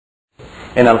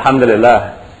إن الحمد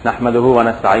لله نحمده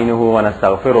ونستعينه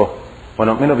ونستغفره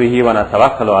ونؤمن به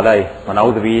ونتوكل عليه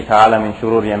ونعوذ به تعالى من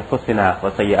شرور أنفسنا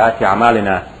وسيئات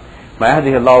أعمالنا ما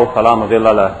يهده الله فلا مضل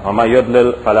له وما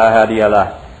يضلل فلا هادي له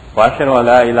وأشهد أن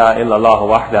لا إله إلا الله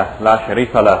وحده لا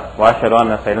شريك له وأشهد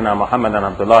أن سيدنا محمدا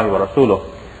عبد الله ورسوله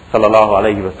صلى الله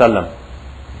عليه وسلم.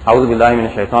 أعوذ بالله من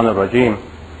الشيطان الرجيم.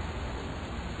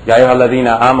 يا أيها الذين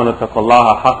آمنوا اتقوا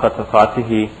الله حق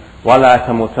تقاته ولا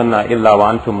تموتن إلا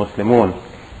وأنتم مسلمون.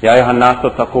 يا أيها الناس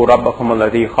اتقوا ربكم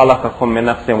الذي خلقكم من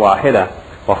نفس واحدة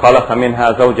وخلق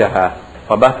منها زوجها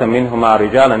وبث منهما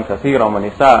رجالا كثيرا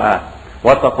ونساء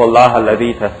واتقوا الله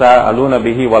الذي تساءلون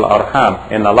به والأرحام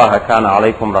إن الله كان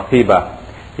عليكم رقيبا.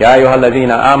 يا أيها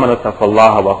الذين آمنوا اتقوا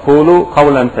الله وقولوا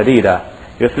قولا سديدا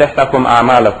يصلح لكم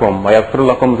أعمالكم ويغفر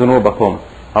لكم ذنوبكم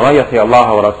ومن يطع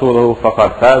الله ورسوله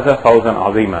فقد فاز فوزا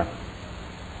عظيما.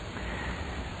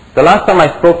 The last time I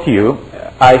spoke to you,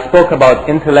 I spoke about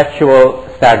intellectual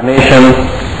stagnation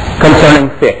concerning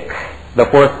fiqh, the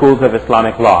four schools of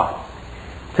Islamic law.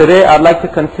 Today I'd like to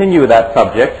continue that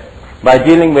subject by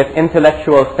dealing with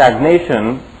intellectual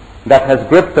stagnation that has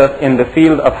gripped us in the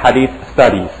field of hadith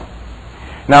studies.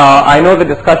 Now, I know the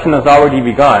discussion has already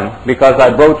begun because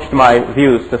I broached my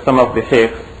views to some of the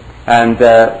sheikhs and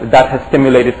that has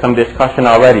stimulated some discussion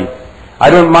already. I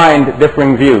don't mind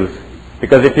differing views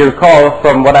because if you recall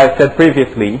from what I've said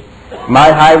previously,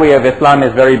 my highway of Islam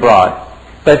is very broad.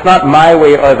 So it's not my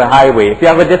way or the highway. If you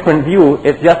have a different view,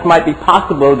 it just might be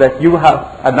possible that you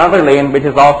have another lane which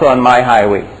is also on my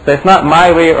highway. So it's not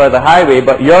my way or the highway,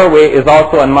 but your way is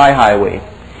also on my highway.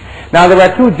 Now there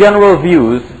are two general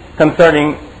views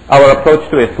concerning our approach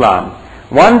to Islam.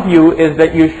 One view is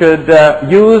that you should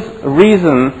use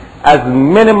reason as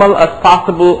minimal as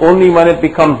possible only when it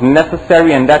becomes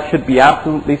necessary, and that should be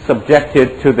absolutely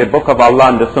subjected to the Book of Allah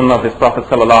and the Sunnah of His Prophet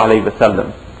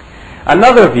ﷺ.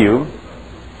 Another view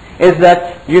is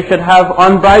that you should have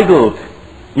unbridled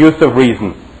use of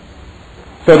reason,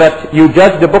 so that you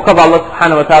judge the Book of Allah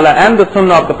subhanahu wa ta'ala and the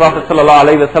Sunnah of the Prophet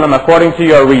ﷺ according to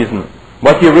your reason.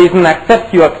 What your reason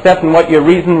accepts, you accept, and what your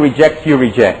reason rejects, you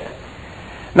reject.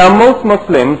 Now most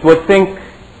Muslims would think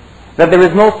that there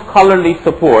is no scholarly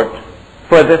support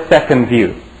for this second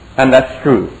view, and that's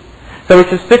true. So we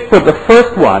should stick with the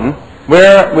first one,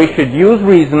 where we should use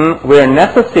reason where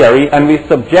necessary, and we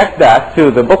subject that to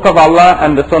the Book of Allah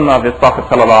and the Sunnah of His Prophet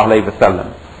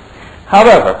ﷺ.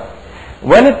 However,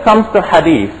 when it comes to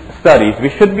hadith studies, we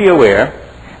should be aware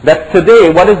that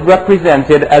today what is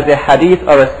represented as a hadith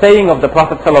or a saying of the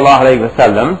Prophet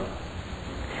ﷺ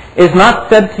is not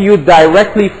said to you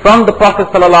directly from the Prophet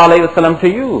ﷺ to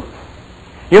you.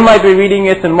 You might be reading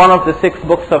it in one of the 6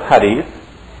 books of hadith.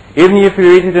 Even if you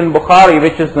read it in Bukhari,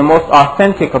 which is the most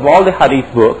authentic of all the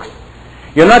hadith books,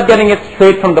 you're not getting it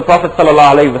straight from the Prophet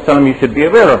ﷺ. You should be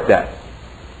aware of that.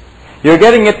 You're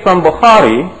getting it from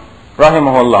Bukhari,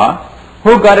 rahimahullah,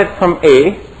 who got it from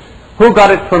A, who got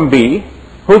it from B,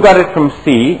 who got it from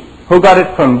C, who got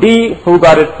it from D, who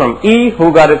got it from E,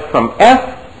 who got it from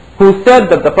F, who said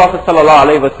that the Prophet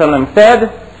ﷺ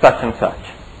said such and such.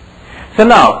 So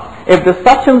now, if the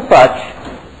such and such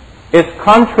is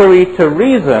contrary to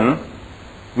reason,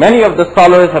 many of the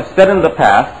scholars have said in the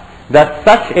past that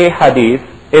such a hadith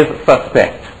is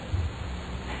suspect.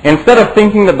 Instead of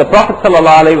thinking that the Prophet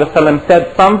ﷺ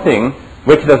said something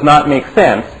which does not make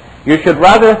sense, you should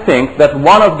rather think that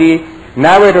one of the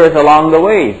narrators along the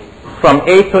way, from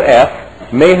A to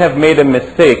F, may have made a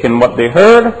mistake in what they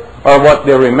heard or what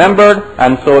they remembered,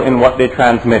 and so in what they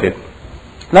transmitted.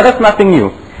 Now that's nothing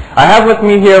new. I have with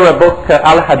me here a book,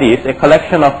 Al-Hadith, a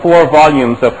collection of 4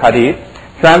 volumes of hadith,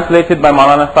 translated by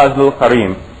Maulana Fazlul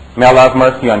Karim. May Allah have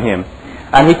mercy on him.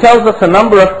 And he tells us a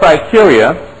number of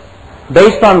criteria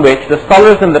based on which the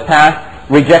scholars in the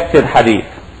past rejected hadith.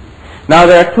 Now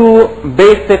there are 2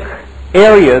 basic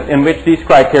areas in which these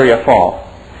criteria fall.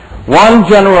 One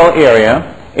general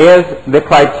area is the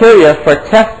criteria for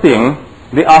testing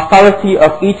the authority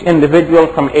of each individual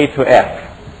from A to F.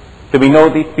 So we know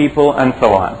these people and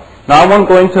so on. Now I won't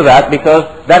go into that because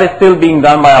that is still being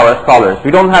done by our scholars.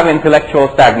 We don't have intellectual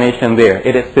stagnation there.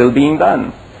 It is still being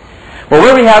done. But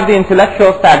where we have the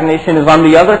intellectual stagnation is on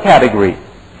the other category.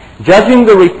 Judging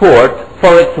the report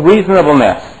for its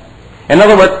reasonableness. In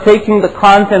other words, taking the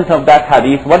content of that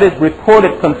hadith, what is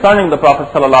reported concerning the Prophet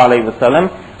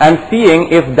ﷺ, and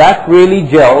seeing if that really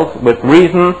gels with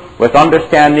reason, with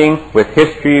understanding, with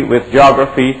history, with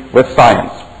geography, with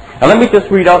science. Now let me just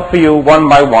read out for you one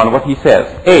by one what he says.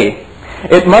 A,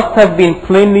 it must have been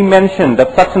plainly mentioned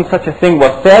that such and such a thing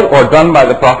was said or done by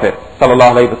the Prophet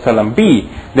ﷺ. B,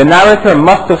 the narrator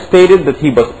must have stated that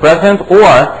he was present,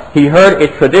 or he heard a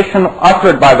tradition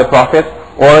uttered by the Prophet,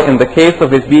 or in the case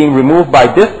of his being removed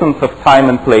by distance of time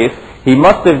and place, he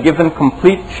must have given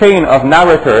complete chain of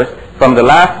narrators from the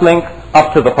last link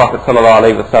up to the Prophet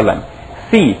ﷺ.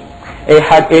 C.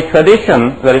 A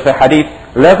tradition, that is a hadith,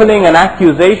 leveling an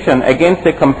accusation against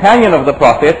a companion of the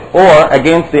Prophet or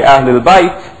against the Ahlul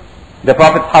Bayt, the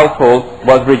Prophet's household,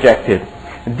 was rejected.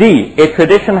 D. A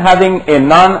tradition having a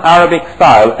non-Arabic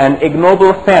style and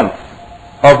ignoble sense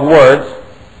of words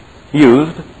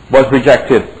used was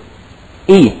rejected.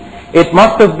 E. It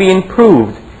must have been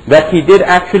proved that he did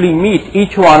actually meet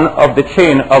each one of the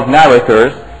chain of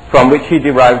narrators from which he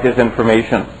derived his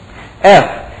information.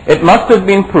 F. It must have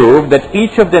been proved that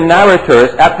each of the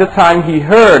narrators at the time he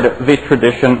heard the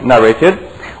tradition narrated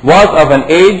was of an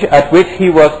age at which he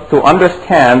was to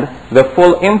understand the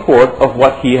full import of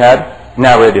what he had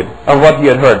narrated, of what he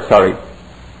had heard,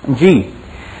 G.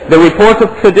 The report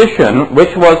of tradition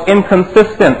which was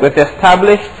inconsistent with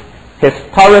established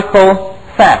historical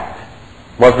fact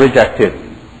was rejected.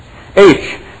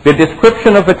 H. The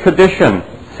description of a tradition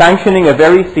sanctioning a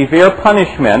very severe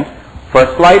punishment for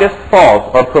slightest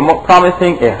fault or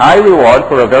promising a high reward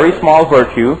for a very small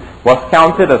virtue was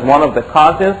counted as one of the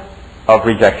causes of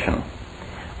rejection.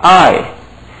 I.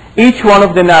 Each one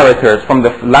of the narrators from the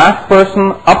last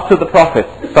person up to the Prophet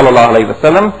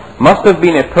ﷺ must have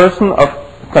been a person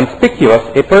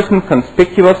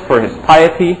conspicuous for his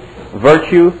piety,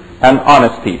 virtue, and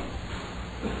honesty.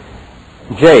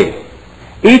 J.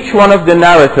 Each one of the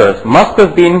narrators must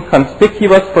have been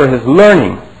conspicuous for his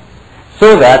learning,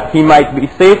 so that he might be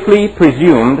safely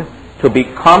presumed to be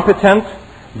competent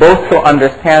both to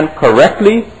understand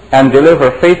correctly and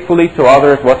deliver faithfully to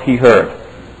others what he heard.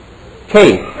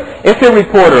 K. If a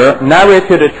reporter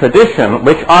narrated a tradition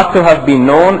which ought to have been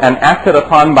known and acted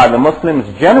upon by the Muslims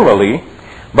generally,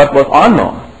 but was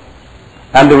unknown,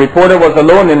 and the reporter was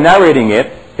alone in narrating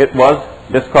it, it was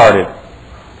discarded.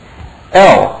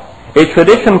 L. A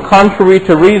tradition contrary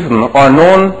to reason or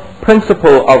known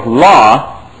principle of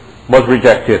law was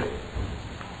rejected.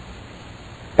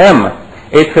 M.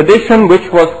 A tradition which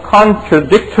was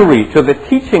contradictory to the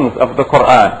teachings of the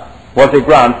Qur'an was a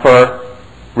ground for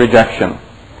rejection.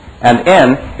 And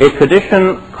N. A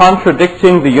tradition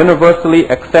contradicting the universally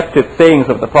accepted sayings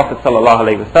of the Prophet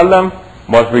ﷺ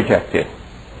was rejected.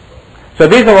 So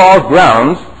these are all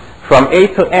grounds from A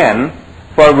to N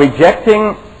for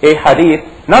rejecting a hadith,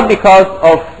 not because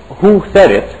of who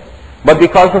said it, but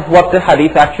because of what the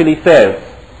hadith actually says.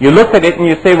 You look at it and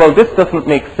you say, well, this doesn't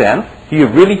make sense. Do you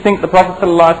really think the Prophet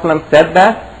ﷺ said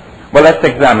that? Well, let's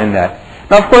examine that.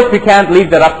 Now, of course, we can't leave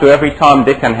that up to every Tom,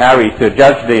 Dick, and Harry to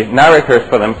judge the narrators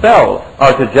for themselves,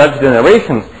 or to judge the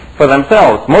narrations for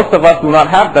themselves. Most of us do not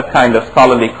have that kind of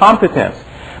scholarly competence.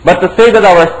 But to say that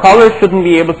our scholars shouldn't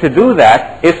be able to do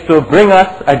that is to bring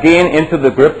us again into the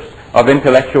grips of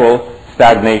intellectual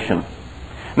stagnation.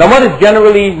 Now, what is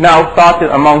generally now thought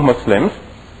among Muslims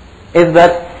is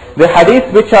that the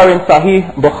hadiths which are in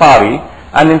Sahih Bukhari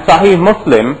and in Sahih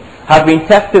Muslim have been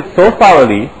tested so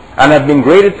thoroughly and have been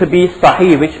graded to be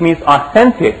Sahih, which means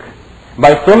authentic,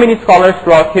 by so many scholars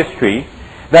throughout history,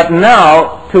 that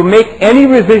now to make any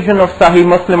revision of Sahih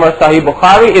Muslim or Sahih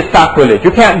Bukhari is sacrilege.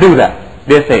 You can't do that,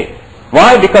 they say.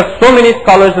 Why? Because so many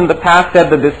scholars in the past said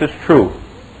that this is true.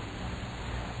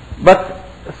 But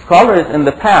scholars in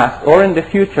the past or in the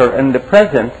future and the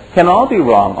present can all be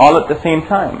wrong all at the same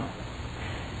time.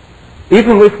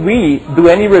 Even if we do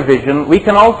any revision, we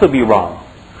can also be wrong.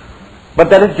 But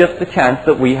that is just the chance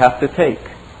that we have to take.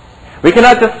 We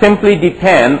cannot just simply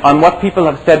depend on what people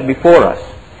have said before us,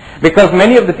 because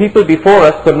many of the people before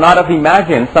us could not have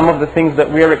imagined some of the things that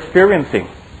we are experiencing.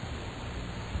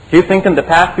 Do you think in the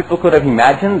past people could have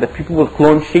imagined that people will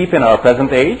clone sheep in our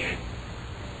present age?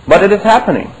 But it is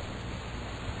happening.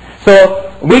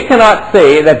 So we cannot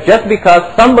say that just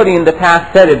because somebody in the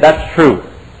past said it, that's true.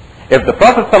 If the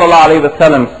Prophet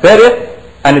ﷺ said it,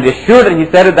 and it is sure that he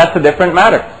said it, that's a different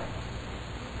matter.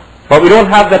 But we don't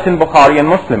have that in Bukhari and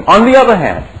Muslim. On the other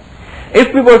hand,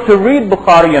 if we were to read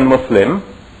Bukhari and Muslim,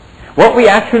 what we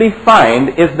actually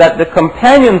find is that the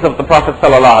companions of the Prophet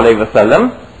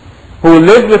ﷺ, who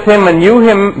lived with him and knew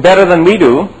him better than we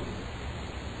do,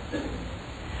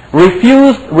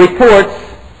 refused reports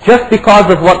just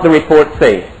because of what the reports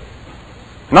say,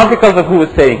 not because of who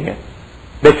is saying it.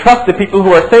 They trust the people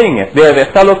who are saying it. They are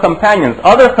their fellow companions,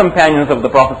 other companions of the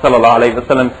Prophet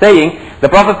ﷺ, saying the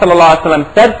Prophet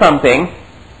ﷺ said something,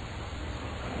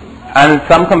 and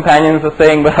some companions are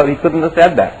saying, well, he couldn't have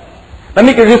said that. Let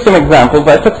me give you some examples.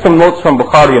 I took some notes from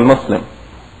Bukhari and Muslim.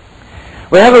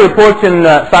 We have a report in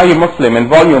Sahih Muslim in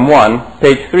volume 1,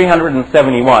 page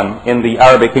 371 in the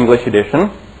Arabic English edition,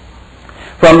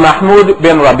 from Mahmud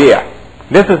bin Rabi'.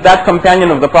 This is that companion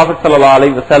of the Prophet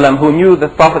ﷺ who knew the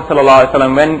Prophet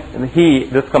ﷺ when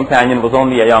this companion was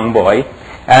only a young boy,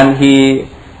 and he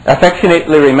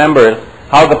affectionately remembers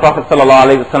how the Prophet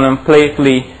ﷺ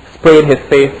playfully sprayed his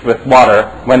face with water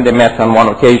when they met on one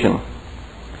occasion.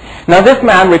 Now this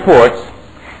man reports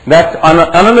that on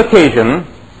an occasion,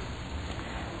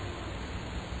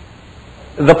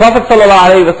 the Prophet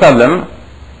ﷺ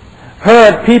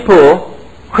heard people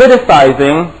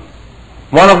criticizing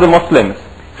one of the Muslims,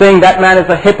 saying that man is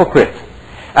a hypocrite.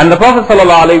 And the Prophet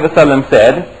ﷺ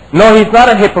said, no, he's not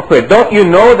a hypocrite. Don't you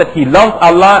know that he loves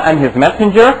Allah and His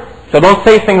Messenger? So don't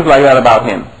say things like that about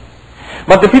him.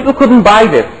 But the people couldn't buy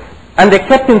this. And they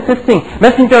kept insisting,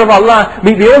 Messenger of Allah,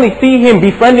 we only see him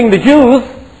befriending the Jews.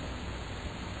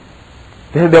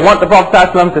 They want the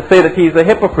Prophet ﷺ to say that he's a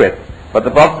hypocrite. But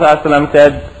the Prophet ﷺ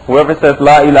said, whoever says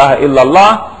La ilaha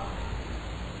illallah,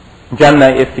 Jannah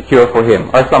is secure for him,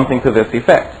 or something to this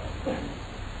effect.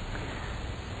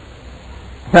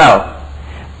 Now,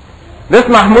 this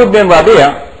Mahmud bin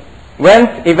Rabi'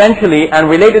 went eventually and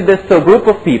related this to a group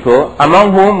of people,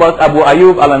 among whom was Abu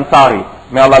Ayyub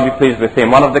al-Ansari. May Allah be pleased with him,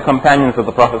 one of the companions of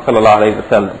the Prophet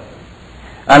ﷺ.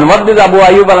 And what did Abu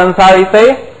Ayyub al-Ansari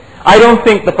say? I don't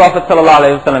think the Prophet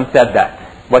ﷺ said that,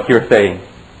 what you're saying.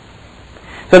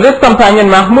 So this companion,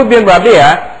 Mahmud bin Rabi'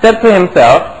 said to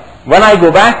himself, when I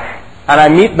go back and I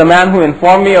meet the man who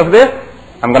informed me of this,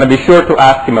 I'm going to be sure to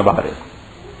ask him about it.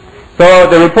 So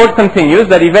the report continues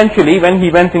that eventually when he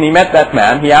went and he met that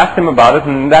man, he asked him about it,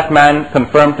 and that man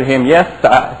confirmed to him, yes,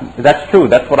 that's true,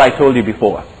 that's what I told you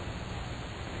before.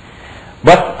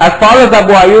 But as far as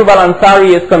Abu Ayyub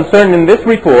al-Ansari is concerned in this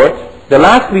report, the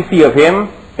last we see of him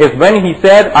is when he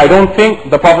said, I don't think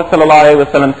the Prophet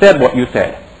ﷺ said what you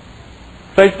said.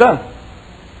 So it's done.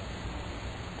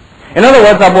 In other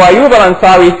words, Abu Ayyub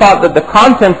al-Ansari thought that the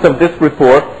contents of this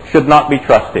report should not be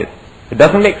trusted. It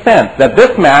doesn't make sense that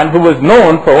this man who was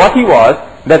known for what he was,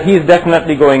 that he is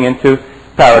definitely going into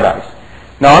paradise.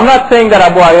 Now I'm not saying that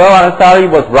Abu Ayyub al-Ansari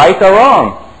was right or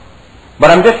wrong, but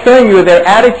I'm just showing you their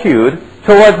attitude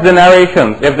towards the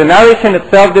narrations. If the narration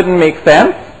itself didn't make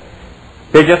sense,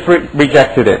 they just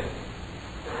rejected it.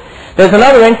 There's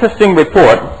another interesting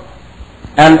report,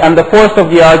 and the force of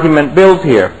the argument builds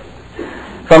here.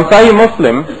 From Sahih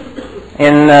Muslim,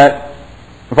 in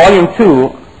volume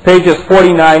 2, pages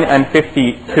 49 and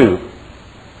 52.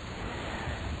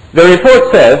 The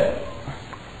report says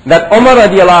that Umar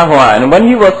radiallahu anhu, when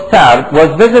he was stabbed,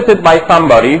 was visited by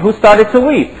somebody who started to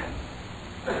weep.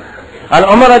 And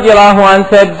Umar radiallahu anhu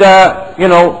said,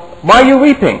 why are you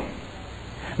weeping?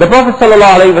 The Prophet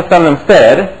ﷺ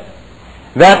said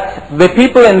that the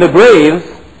people in the graves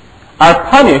are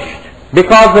punished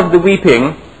because of the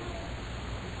weeping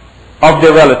of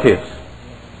their relatives.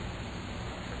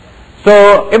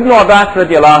 So Ibn Abbas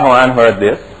radiallahu anhu heard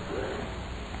this,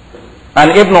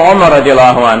 and Ibn Umar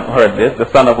radiallahu anhu heard this,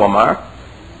 the son of Umar.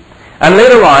 And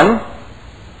later on,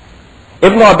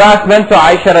 Ibn Abbas went to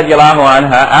Aisha radiallahu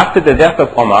anha after the death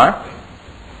of Umar,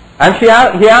 and he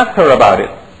asked her about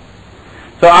it.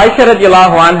 So Aisha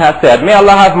radiallahu anha said, may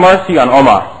Allah have mercy on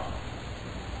Umar.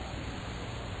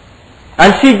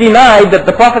 And she denied that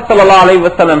the Prophet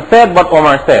ﷺ said what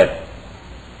Umar said.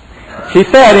 She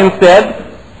said instead,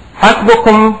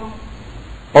 Hasbukum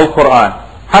al-Qur'an.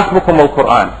 Hasbukum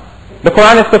al-Qur'an. The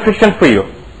Qur'an is sufficient for you.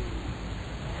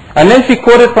 And then she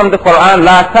quoted from the Qur'an,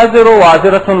 La taziru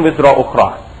waziratun wizra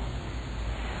ukhra.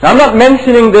 Now I'm not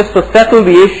mentioning this to settle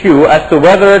the issue as to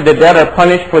whether the dead are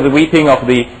punished for the weeping of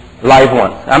the live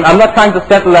ones. I'm not trying to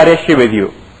settle that issue with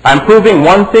you. I'm proving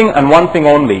one thing and one thing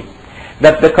only.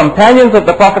 That the companions of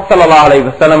the Prophet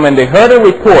ﷺ, when they heard a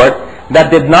report that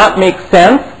did not make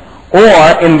sense,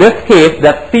 or in this case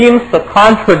that seems to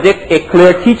contradict a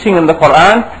clear teaching in the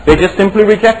Qur'an, they just simply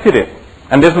rejected it.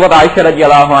 And this is what Aisha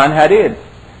radiallahu anha did.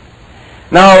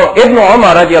 Now Ibn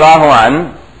Umar radiallahu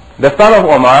anhu, the son of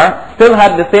Umar, still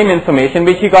had the same information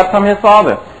which he got from his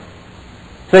father.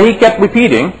 So he kept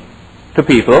repeating to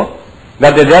people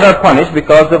that the dead are punished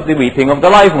because of the weeping of the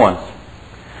live ones.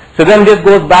 So then this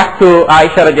goes back to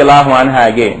Aisha radiallahu anha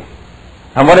again.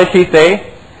 And what does she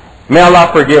say? May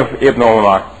Allah forgive Ibn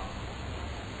Umar.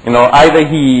 Either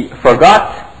he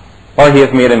forgot or he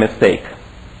has made a mistake.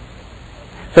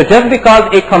 So just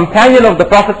because a companion of the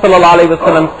Prophet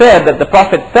ﷺ said that the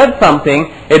Prophet said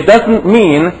something, it doesn't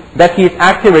mean that he is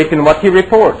accurate in what he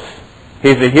reports. He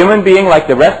is a human being like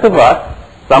the rest of us.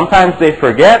 Sometimes they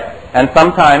forget and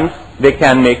sometimes they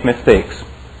can make mistakes.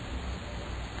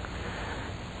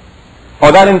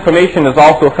 That information is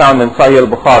also found in Sahih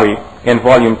Bukhari in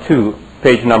volume 2,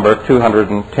 page number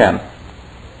 210.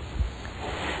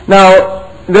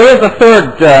 Now, there is a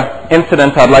third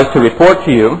incident I'd like to report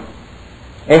to you.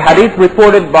 A hadith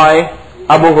reported by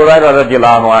Abu Hurairah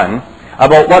radiallahu anh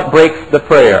about what breaks the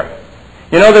prayer.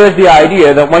 You know, there is the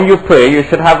idea that when you pray, you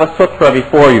should have a sutra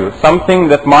before you, something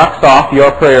that marks off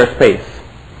your prayer space.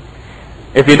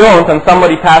 If you don't, and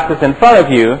somebody passes in front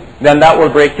of you, then that will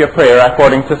break your prayer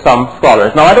according to some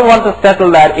scholars. Now, I don't want to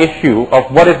settle that issue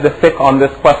of what is the fiqh on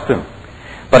this question.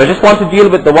 But I just want to deal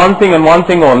with the one thing and one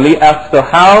thing only as to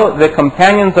how the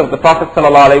companions of the Prophet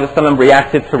ﷺ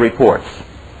reacted to reports.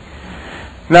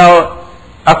 Now,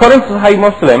 according to Sahih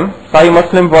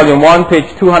Muslim volume 1,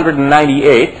 page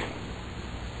 298,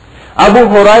 Abu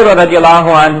Hurairah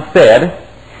radiallahu anhu said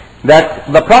that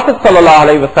the Prophet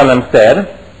ﷺ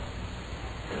said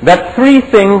that three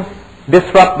things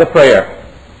disrupt the prayer.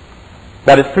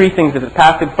 That is, three things that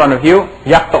pass in front of you,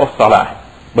 yaqta'us salah,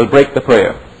 will break the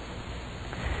prayer.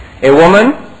 A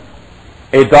woman,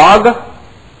 a dog,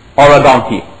 or a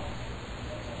donkey.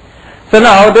 So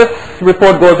now this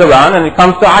report goes around and it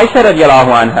comes to Aisha radiallahu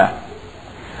anha.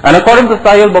 And according to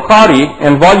Sahih Bukhari,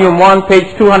 in volume 1,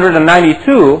 page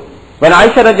 292, when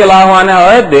Aisha radiallahu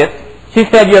anha heard this, she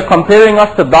said, "You're comparing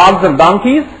us to dogs and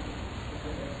donkeys?"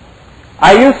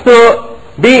 I used to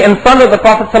be in front of the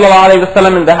Prophet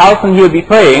ﷺ in the house and he would be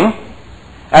praying.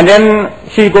 And then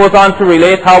she goes on to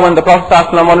relate how when the Prophet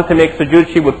ﷺ wanted to make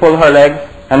sujood, she would pull her legs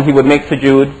and he would make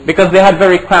sujood, because they had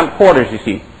very cramped quarters, you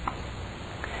see.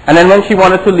 And then when she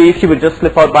wanted to leave, she would just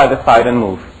slip out by the side and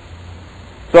move.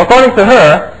 So according to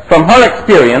her, from her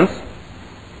experience,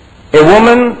 a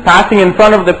woman passing in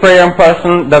front of the praying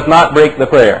person does not break the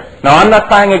prayer. Now, I'm not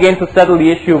trying again to settle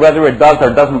the issue whether it does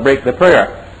or doesn't break the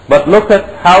prayer. But look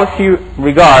at how she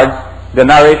regards the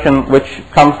narration which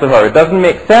comes to her. It doesn't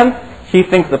make sense. She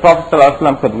thinks the Prophet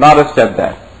ﷺ could not have said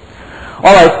that.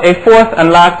 Alright, a fourth and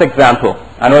last example.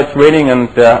 I know it's raining and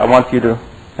I want you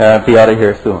to be out of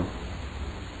here soon.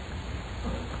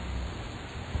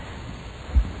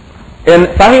 In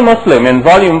Sahih Muslim, in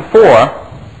volume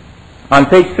 4, on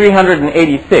page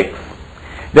 386,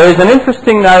 there is an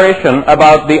interesting narration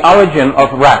about the origin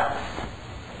of rats.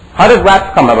 How did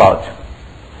rats come about?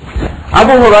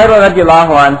 Abu Hurairah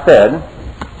radiallahu anh said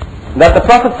that the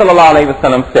Prophet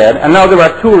ﷺ said, and now there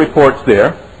are two reports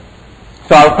there,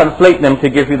 so I'll translate them to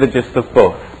give you the gist of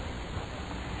both.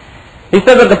 He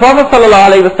said that the Prophet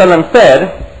ﷺ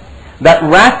said that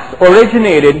rats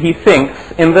originated, he thinks,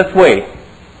 in this way.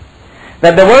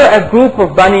 That there were a group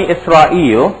of Bani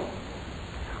Israel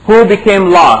who became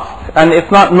lost, and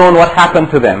it's not known what happened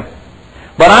to them.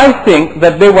 But I think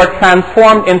that they were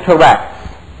transformed into rats.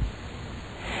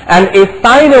 And a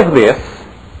sign of this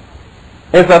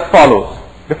is as follows.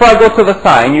 Before I go to the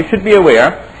sign, you should be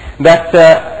aware that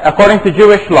according to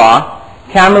Jewish law,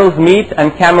 camel's meat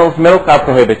and camel's milk are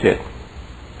prohibited.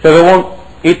 So they won't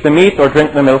eat the meat or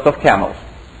drink the milk of camels.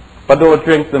 But they will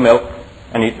drink the milk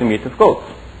and eat the meat of goats.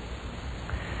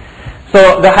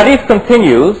 So the hadith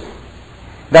continues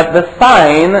that the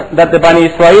sign that the Bani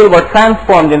Israel were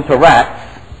transformed into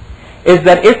rats is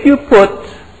that if you put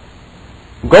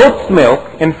goat's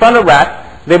milk in front of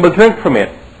rats, they will drink from it.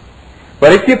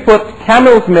 But if you put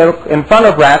camel's milk in front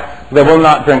of rats, they will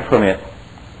not drink from it.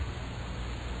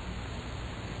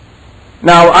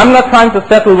 Now, I'm not trying to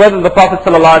settle whether the Prophet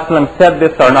ﷺ said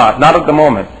this or not at the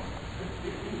moment.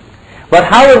 But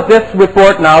how is this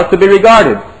report now to be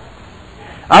regarded?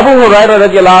 Abu Hurairah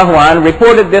radiallahu anh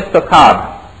reported this to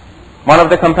Ka'b, one of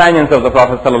the companions of the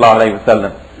Prophet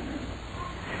ﷺ.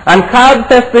 And Ka'b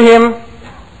says to him,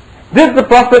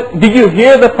 did you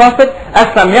hear the Prophet?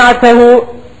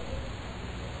 أَسَمِعْتَهُ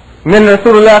مِنْ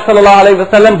رَسُولِ اللَّهِ صَلَّى اللَّهُ عَلَيْهِ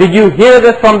وَسَلَّمَ? Did you hear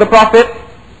this from the Prophet?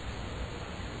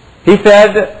 He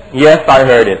said, yes, I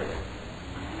heard it.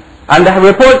 And the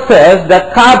report says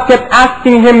that Ka'b kept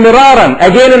asking him miraran,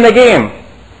 again and again,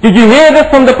 did you hear this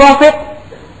from the Prophet?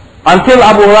 Until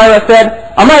Abu Hurairah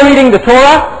said, am I reading the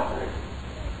Torah?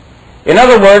 In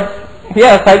other words,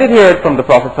 yes, I did hear it from the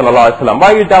Prophet ﷺ.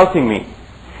 Why are you doubting me?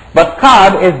 But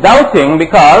Ka'b is doubting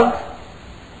because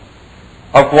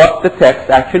of what the text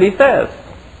actually says.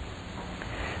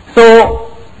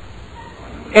 So,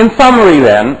 in summary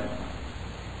then,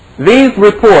 these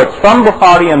reports from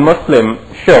Bukhari and Muslim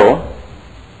show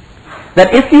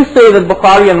that if you say that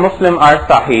Bukhari and Muslim are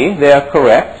sahih, they are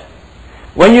correct,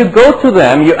 when you go to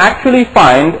them, you actually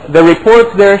find the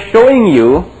reports there showing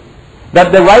you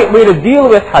that the right way to deal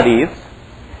with hadith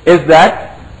is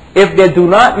that if they do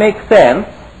not make sense,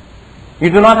 you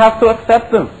do not have to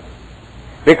accept them.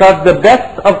 Because the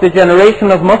best of the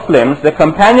generation of Muslims, the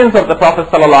companions of the Prophet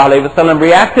ﷺ,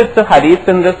 reacted to hadith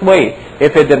in this way.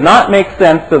 If it did not make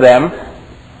sense to them,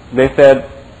 they said,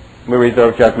 we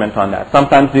reserve judgment on that.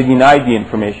 Sometimes they denied the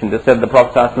information. They said the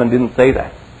Prophet ﷺ didn't say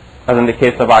that, as in the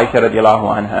case of Aisha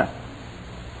radiallahu anha.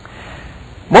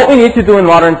 What we need to do in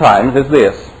modern times is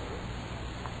this.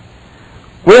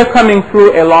 We are coming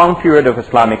through a long period of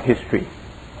Islamic history,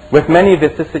 with many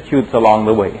vicissitudes along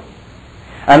the way.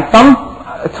 And some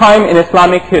time in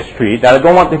Islamic history, that I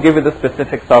don't want to give you the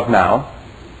specifics of now,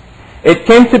 it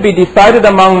came to be decided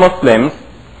among Muslims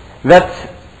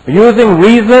that using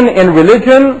reason in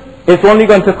religion is only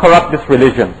going to corrupt this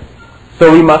religion.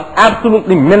 So we must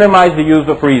absolutely minimize the use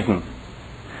of reason.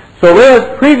 So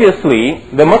whereas previously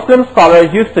the Muslim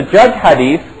scholars used to judge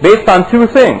hadith based on two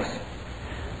things: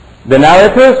 the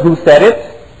narrators who said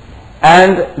it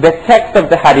and the text of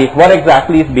the hadith, what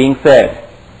exactly is being said.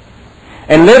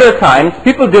 In later times,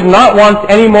 people did not want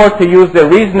anymore to use their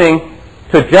reasoning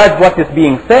to judge what is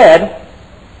being said,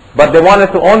 but they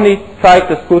wanted to only try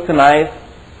to scrutinize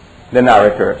the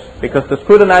narrators. Because to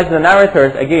scrutinize the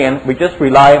narrators, again, we just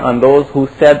rely on those who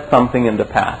said something in the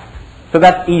past. So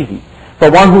that's easy. For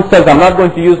one who says, I'm not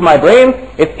going to use my brain,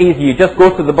 it's easy. You just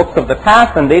go to the books of the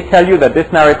past and they tell you that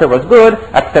this narrator was good,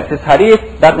 accept his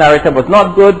hadith. That narrator was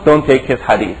not good, don't take his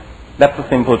hadith. That's a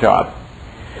simple job.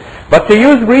 But to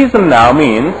use reason now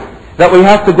means that we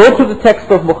have to go to the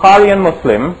text of Bukhari and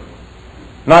Muslim,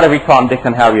 not every Tom, Dick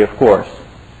and Harry, of course.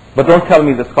 But don't tell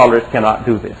me the scholars cannot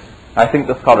do this. I think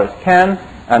the scholars can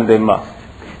and they must.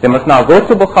 They must now go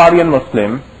to Bukhari and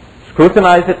Muslim,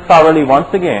 scrutinize it thoroughly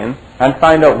once again, and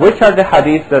find out which are the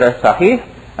hadiths that are sahih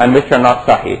and which are not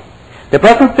sahih. The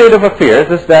present state of affairs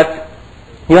is that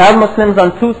you have Muslims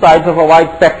on two sides of a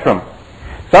wide spectrum.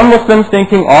 Some Muslims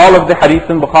thinking all of the hadiths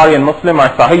in Bukhari and Muslim are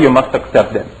sahih, you must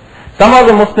accept them. Some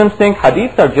other Muslims think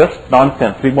hadiths are just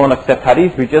nonsense. We won't accept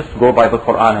hadiths, we just go by the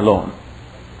Qur'an alone.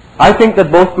 I think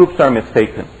that both groups are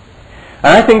mistaken.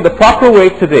 And I think the proper way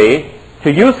today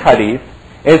to use hadith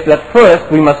is that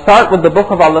first we must start with the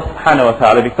book of Allah subhanahu wa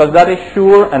ta'ala, because that is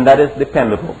sure and that is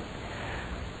dependable.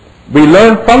 We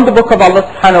learn from the book of Allah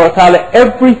subhanahu wa ta'ala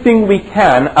everything we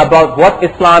can about what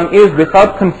Islam is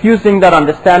without confusing that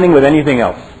understanding with anything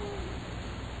else.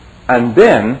 And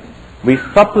then we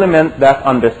supplement that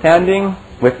understanding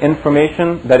with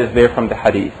information that is there from the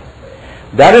hadith.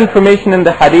 That information in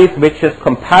the hadith which is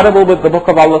compatible with the book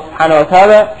of Allah subhanahu wa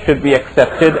ta'ala should be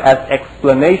accepted as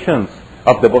explanations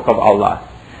of the book of Allah.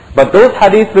 But those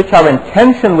hadiths which are in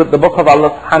tension with the book of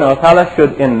Allah subhanahu wa ta'ala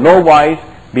should in no wise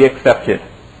be accepted.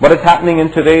 What is happening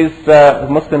in today's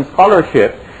Muslim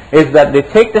scholarship is that they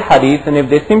take the hadith, and if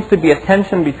there seems to be a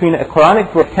tension between a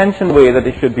Quranic tension way that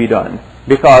it should be done,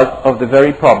 because of the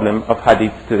very problem of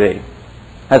hadith today,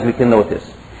 as we can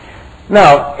notice.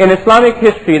 Now, in Islamic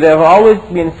history, there have always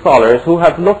been scholars who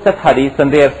have looked at hadith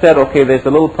and they have said, okay, there's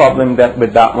a little problem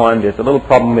with that one, there's a little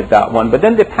problem with that one, but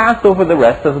then they pass over the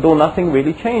rest as though nothing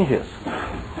really changes.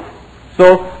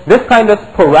 So this kind of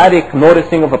sporadic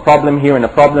noticing of a problem here and a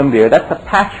problem there, that's a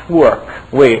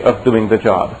patchwork way of doing the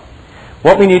job.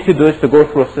 What we need to do is to go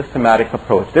through a systematic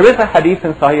approach. There is a hadith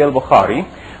in Sahih Bukhari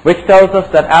which tells us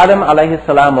that Adam alayhi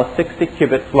salam was 60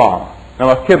 cubits long. Now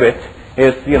a cubit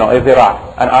is, a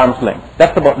zira, an arm's length.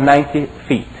 That's about 90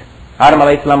 feet. Adam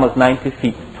alayhi salam was 90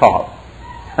 feet tall.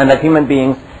 And that human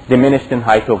beings diminished in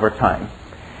height over time.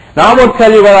 Now I won't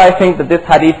tell you whether I think that this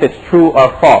hadith is true or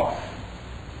false.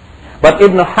 But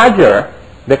Ibn Hajar,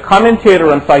 the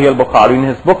commentator on Sahih Bukhari, in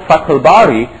his book Fath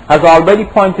al-Bari, has already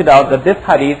pointed out that this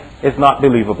hadith is not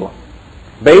believable,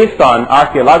 based on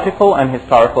archaeological and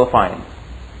historical finds.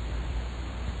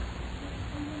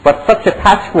 But such a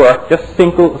patchwork, just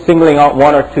singling out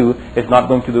one or two, is not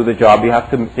going to do the job. You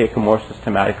have to take a more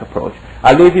systematic approach.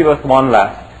 I'll leave you with one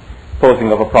last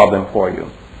posing of a problem for you.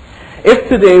 If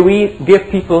today we give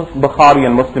people Bukhari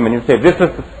and Muslim and you say, this is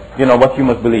what you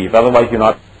must believe, otherwise you're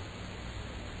not.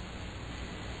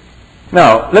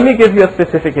 Now, let me give you a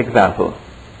specific example.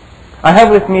 I have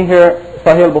with me here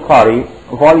Sahih Bukhari,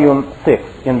 volume 6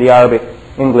 in the Arabic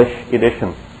English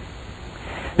edition.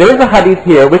 There is a hadith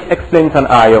here which explains an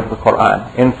ayah of the Qur'an.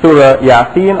 In Surah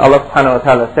Yasin, Allah subhanahu wa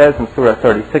ta'ala says in Surah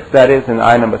 36, that is in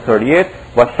ayah number 38,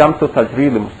 وَالشَّمْسُ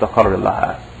تَجْرِي لِمُسْتَقَرٍ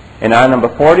لَهَا. In ayah number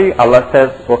 40, Allah says,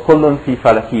 وَكُلٌّ فِي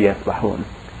فَلَكِ يَسْبَحُونَ.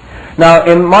 Now,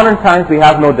 in modern times, we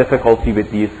have no difficulty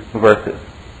with these verses.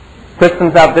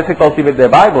 Christians have difficulty with their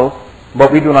Bibles,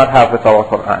 but we do not have with our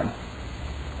Qur'an.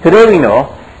 Today we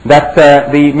know that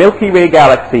the Milky Way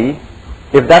galaxy,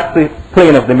 if that's the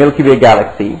plane of the Milky Way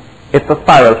galaxy, it's a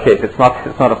spiral shape. It's not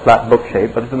a flat book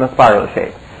shape, but it's in a spiral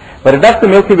shape. But if that's the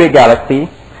Milky Way galaxy,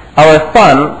 our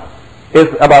sun is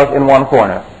about in one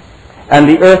corner, and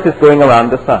the earth is going around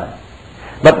the sun.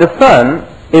 But the sun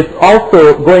is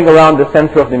also going around the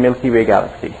center of the Milky Way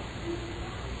galaxy.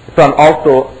 The sun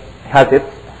also has its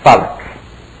falak.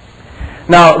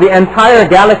 Now, the entire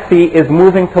galaxy is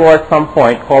moving towards some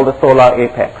point called the solar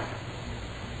apex.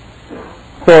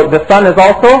 So the sun is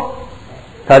also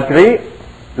tajri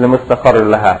limustaqarr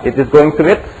laha. It is going to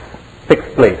its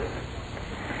fixed place.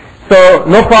 So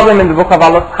no problem in the book of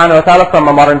Allah subhanahu wa ta'ala from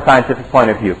a modern scientific point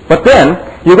of view. But then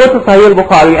you go to Sahih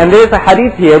Bukhari and there is a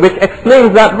hadith here which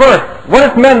explains that verse. What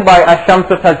is meant by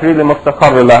ash-shamsu tajri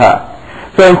limustaqarr laha?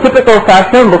 So in typical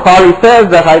fashion, Bukhari says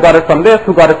that I got it from this,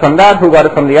 who got it from that, who got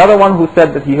it from the other one, who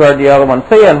said that he heard the other one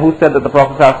say, and who said that the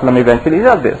Prophet ﷺ eventually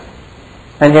does this.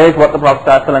 And here is what the Prophet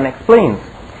ﷺ explains.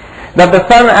 That the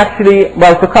sun actually,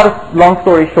 well, to cut a long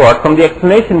story short, from the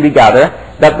explanation we gather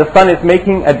that the sun is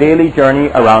making a daily journey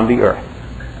around the earth,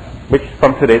 which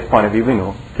from today's point of view we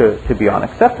know to be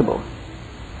unacceptable.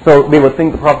 So they would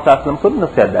think the Prophet ﷺ couldn't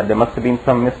have said that. There must have been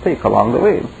some mistake along the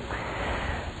way.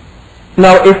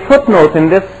 Now, a footnote in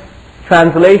this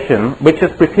translation, which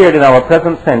is prepared in our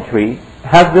present century,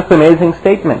 has this amazing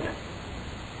statement.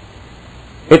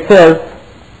 It says,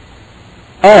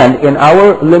 and in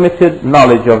our limited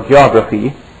knowledge of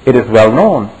geography, it is well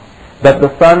known that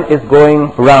the sun is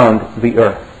going round the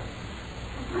earth.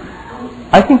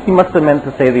 I think he must have meant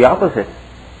to say the opposite,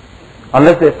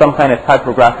 unless there's some kind of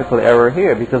typographical error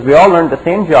here, because we all learned the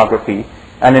same geography,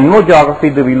 and in no geography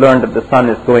do we learn that the sun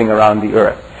is going around the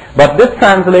earth. But this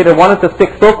translator wanted to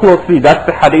stick so closely, that's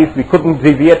the hadith, we couldn't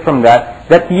deviate from that,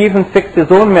 that he even fixed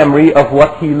his own memory of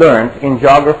what he learned in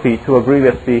geography to agree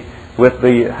with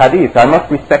the hadith. I must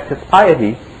respect his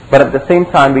piety, but at the same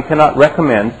time we cannot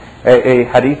recommend a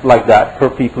hadith like that for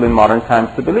people in modern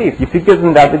times to believe. If you give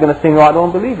them that, they're going to say, no, I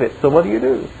don't believe it. So what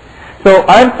do? So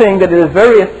I'm saying that it is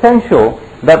very essential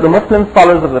that the Muslim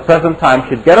scholars of the present time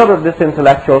should get out of this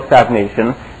intellectual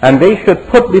stagnation, and they should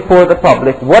put before the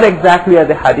public what exactly are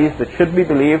the hadiths that should be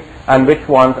believed and which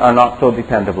ones are not so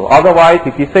dependable. Otherwise,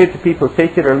 if you say to people,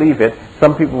 take it or leave it,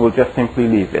 some people will just simply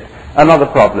leave it. Another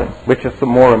problem, which is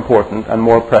more important and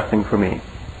more pressing for me.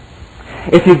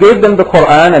 If you gave them the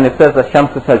Qur'an and it says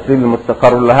ash-shamsu tajri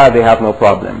limustaqarr laha, they have no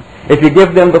problem. If you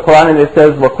give them the Qur'an and it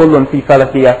says وَكُلٌّ فِي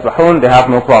فَلَكِ يَسْبَحُونَ, they have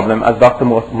no problem, as Dr.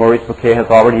 Maurice Bouquet has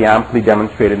already amply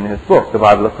demonstrated in his book, The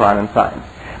Bible, the Qur'an and Science.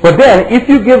 But then, if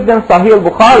you give them Sahih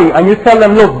Bukhari and you tell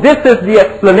them, look, this is the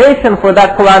explanation for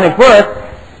that Quranic verse,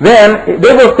 then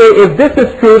they will say, if this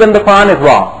is true, then the Qur'an is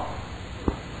wrong.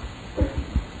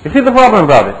 You see the problem,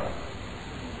 brothers?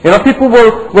 People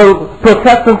will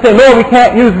protest and say, no, we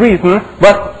can't use reason,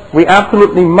 but we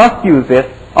absolutely must use it,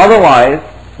 otherwise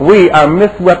we are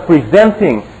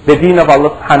misrepresenting the deen of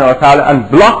Allah subhanahu wa ta'ala and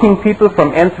blocking people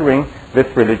from entering this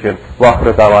religion. Wa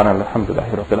akhiru da'wana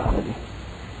alhamdulillahi rabbil alamin.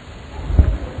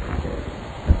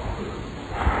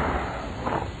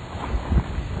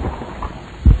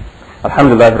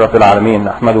 الحمد لله رب العالمين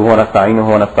نحمده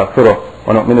ونستعينه ونستغفره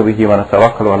ونؤمن به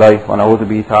ونتوكل عليه ونعوذ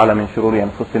به تعالى من شرور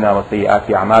أنفسنا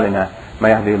وسيئات أعمالنا ما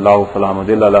يهده الله فلا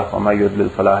مضل له وما يضلل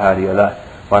فلا هادي له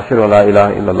وأشهد أن لا إله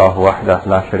إلا الله وحده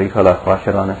لا شريك له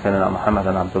وأشهد أن سيدنا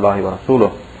محمدا عبد الله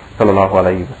ورسوله صلى الله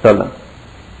عليه وسلم.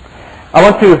 I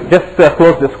want to just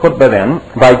close this khutbah then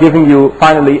by giving you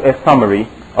finally a summary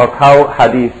of how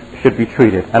hadith should be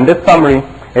treated. And this summary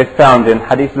is found in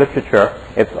hadith literature,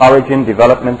 its origin,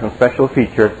 development, and special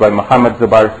features by Muhammad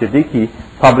Zubair Siddiqui,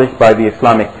 published by the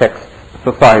Islamic Text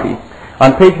Society.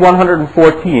 On page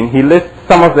 114, he lists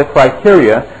some of the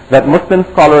criteria that Muslim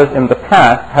scholars in the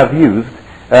past have used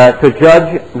to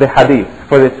judge the hadith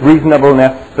for its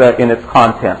reasonableness in its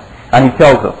content. And he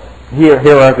tells us, here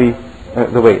are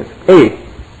the ways.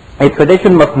 A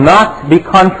tradition must not be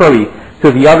contrary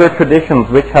to the other traditions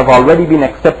which have already been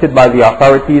accepted by the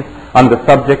authorities on the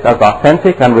subject as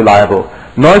authentic and reliable,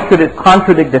 nor should it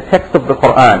contradict the text of the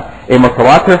Qur'an, a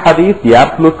mutawatir hadith, the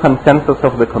absolute consensus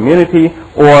of the community,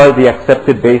 or the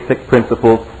accepted basic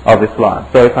principles of Islam.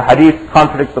 So if a hadith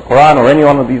contradicts the Qur'an or any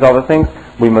one of these other things,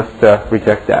 we must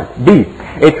reject that. B,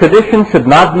 a tradition should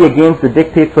not be against the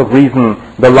dictates of reason,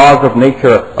 the laws of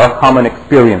nature, or common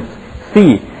experience.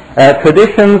 C,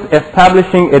 traditions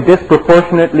establishing a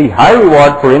disproportionately high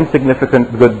reward for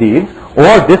insignificant good deeds,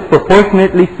 or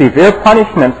disproportionately severe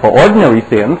punishment for ordinary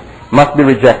sins, must be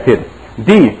rejected.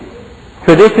 D,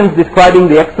 traditions describing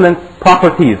the excellent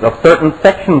properties of certain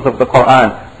sections of the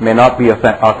Qur'an may not be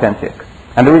authentic.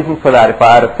 And the reason for that, if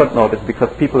I add a footnote, is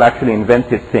because people actually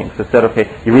invented things. They said, okay,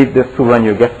 you read this surah and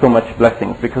you get so much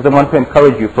blessings. Because they want to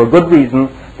encourage you. For good reasons,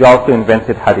 they also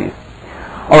invented hadith.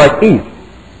 Alright, E,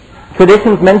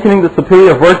 traditions mentioning the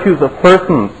superior virtues of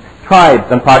persons, tribes,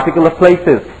 and particular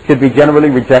places should be generally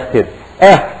rejected.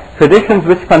 F, traditions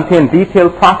which contain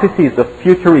detailed prophecies of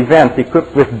future events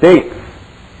equipped with dates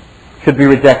should be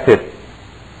rejected.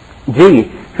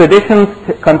 G, Traditions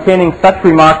containing such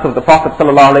remarks of the Prophet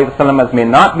ﷺ as may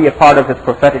not be a part of his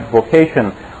prophetic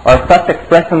vocation, or such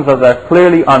expressions as are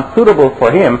clearly unsuitable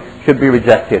for him, should be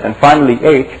rejected. And finally,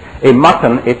 H, a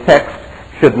matan, a text,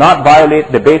 should not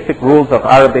violate the basic rules of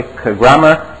Arabic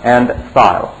grammar and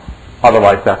style.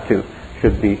 Otherwise, that too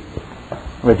should be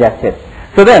rejected.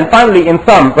 So then, finally, in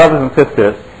sum, brothers and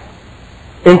sisters,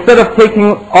 instead of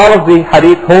taking all of the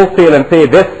hadith wholesale and say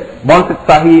this, once it's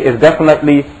sahih, is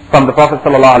definitely from the Prophet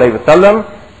ﷺ,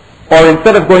 or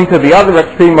instead of going to the other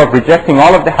extreme of rejecting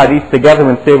all of the hadith together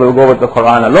and say we'll go with the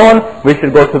Quran alone, we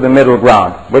should go to the middle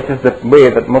ground, which is the way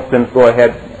that Muslims go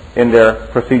ahead in their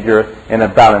procedure in a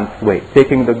balanced way,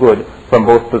 taking the good from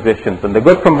both positions. And the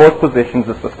good from both positions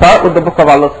is to start with the book of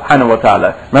Allah subhanahu wa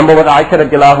ta'ala. Remember what Aisha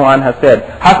radiallahu anha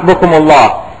said,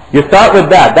 Hasbukumullah. You start with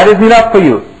that. That is enough for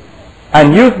you.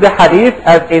 And use the hadith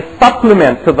as a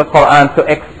supplement to the Quran to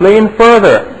explain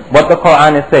further what the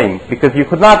Quran is saying. Because you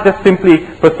could not just simply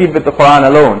proceed with the Quran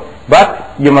alone.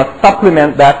 But you must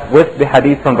supplement that with the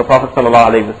hadith from the Prophet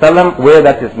ﷺ where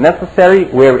that is necessary,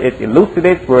 where it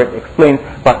elucidates, where it explains,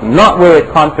 but not where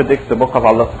it contradicts the book of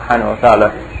Allah subhanahu wa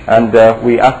ta'ala. And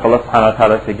we ask Allah subhanahu wa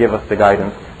ta'ala to give us the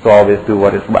guidance to always do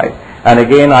what is right. And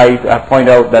again, I point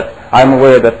out that I'm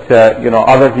aware that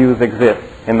other views exist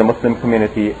in the Muslim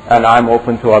community, and I'm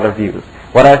open to other views.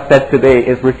 What I've said today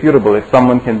is refutable if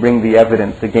someone can bring the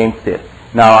evidence against it.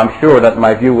 Now, I'm sure that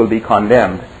my view will be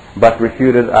condemned, but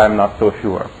refuted, I'm not so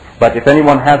sure. But if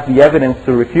anyone has the evidence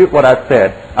to refute what I've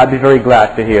said, I'd be very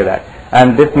glad to hear that.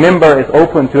 And this member is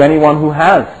open to anyone who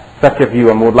has such a view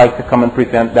and would like to come and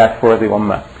present that for the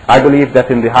Ummah. I believe that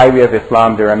in the highway of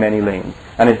Islam there are many lanes.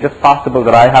 And it's just possible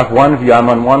that I have one view, I'm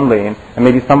on one lane, and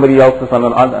maybe somebody else is on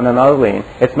another lane.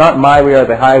 It's not my way or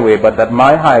the highway, but that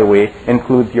my highway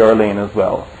includes your lane as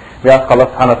well. We ask Allah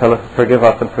subhanahu wa ta'ala to forgive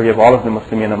us and forgive all of the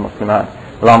Muslimin and Muslimat.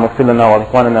 اللهم اغفر لنا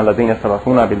ولإخواننا الذين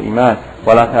سبقونا بالإيمان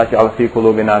ولا تجعل في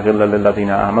قلوبنا غلا للذين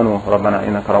آمنوا ربنا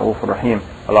إنك رؤوف رحيم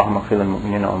اللهم اغفر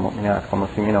للمؤمنين والمؤمنات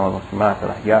والمسلمين والمسلمات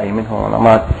الأحياء منهم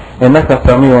والأموات إنك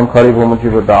سميع قريب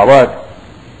مجيب الدعوات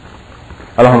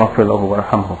اللهم اغفر له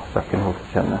وارحمه وسكنه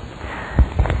في الجنة.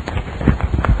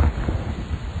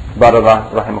 عباد الله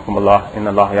رحمكم الله إن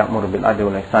الله يأمر بالعدل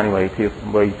والإحسان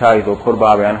وإيتاء ذي القربى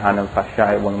وينهى عن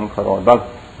الفحشاء والمنكر والبغي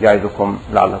يعظكم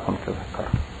لعلكم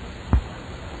تذكرون.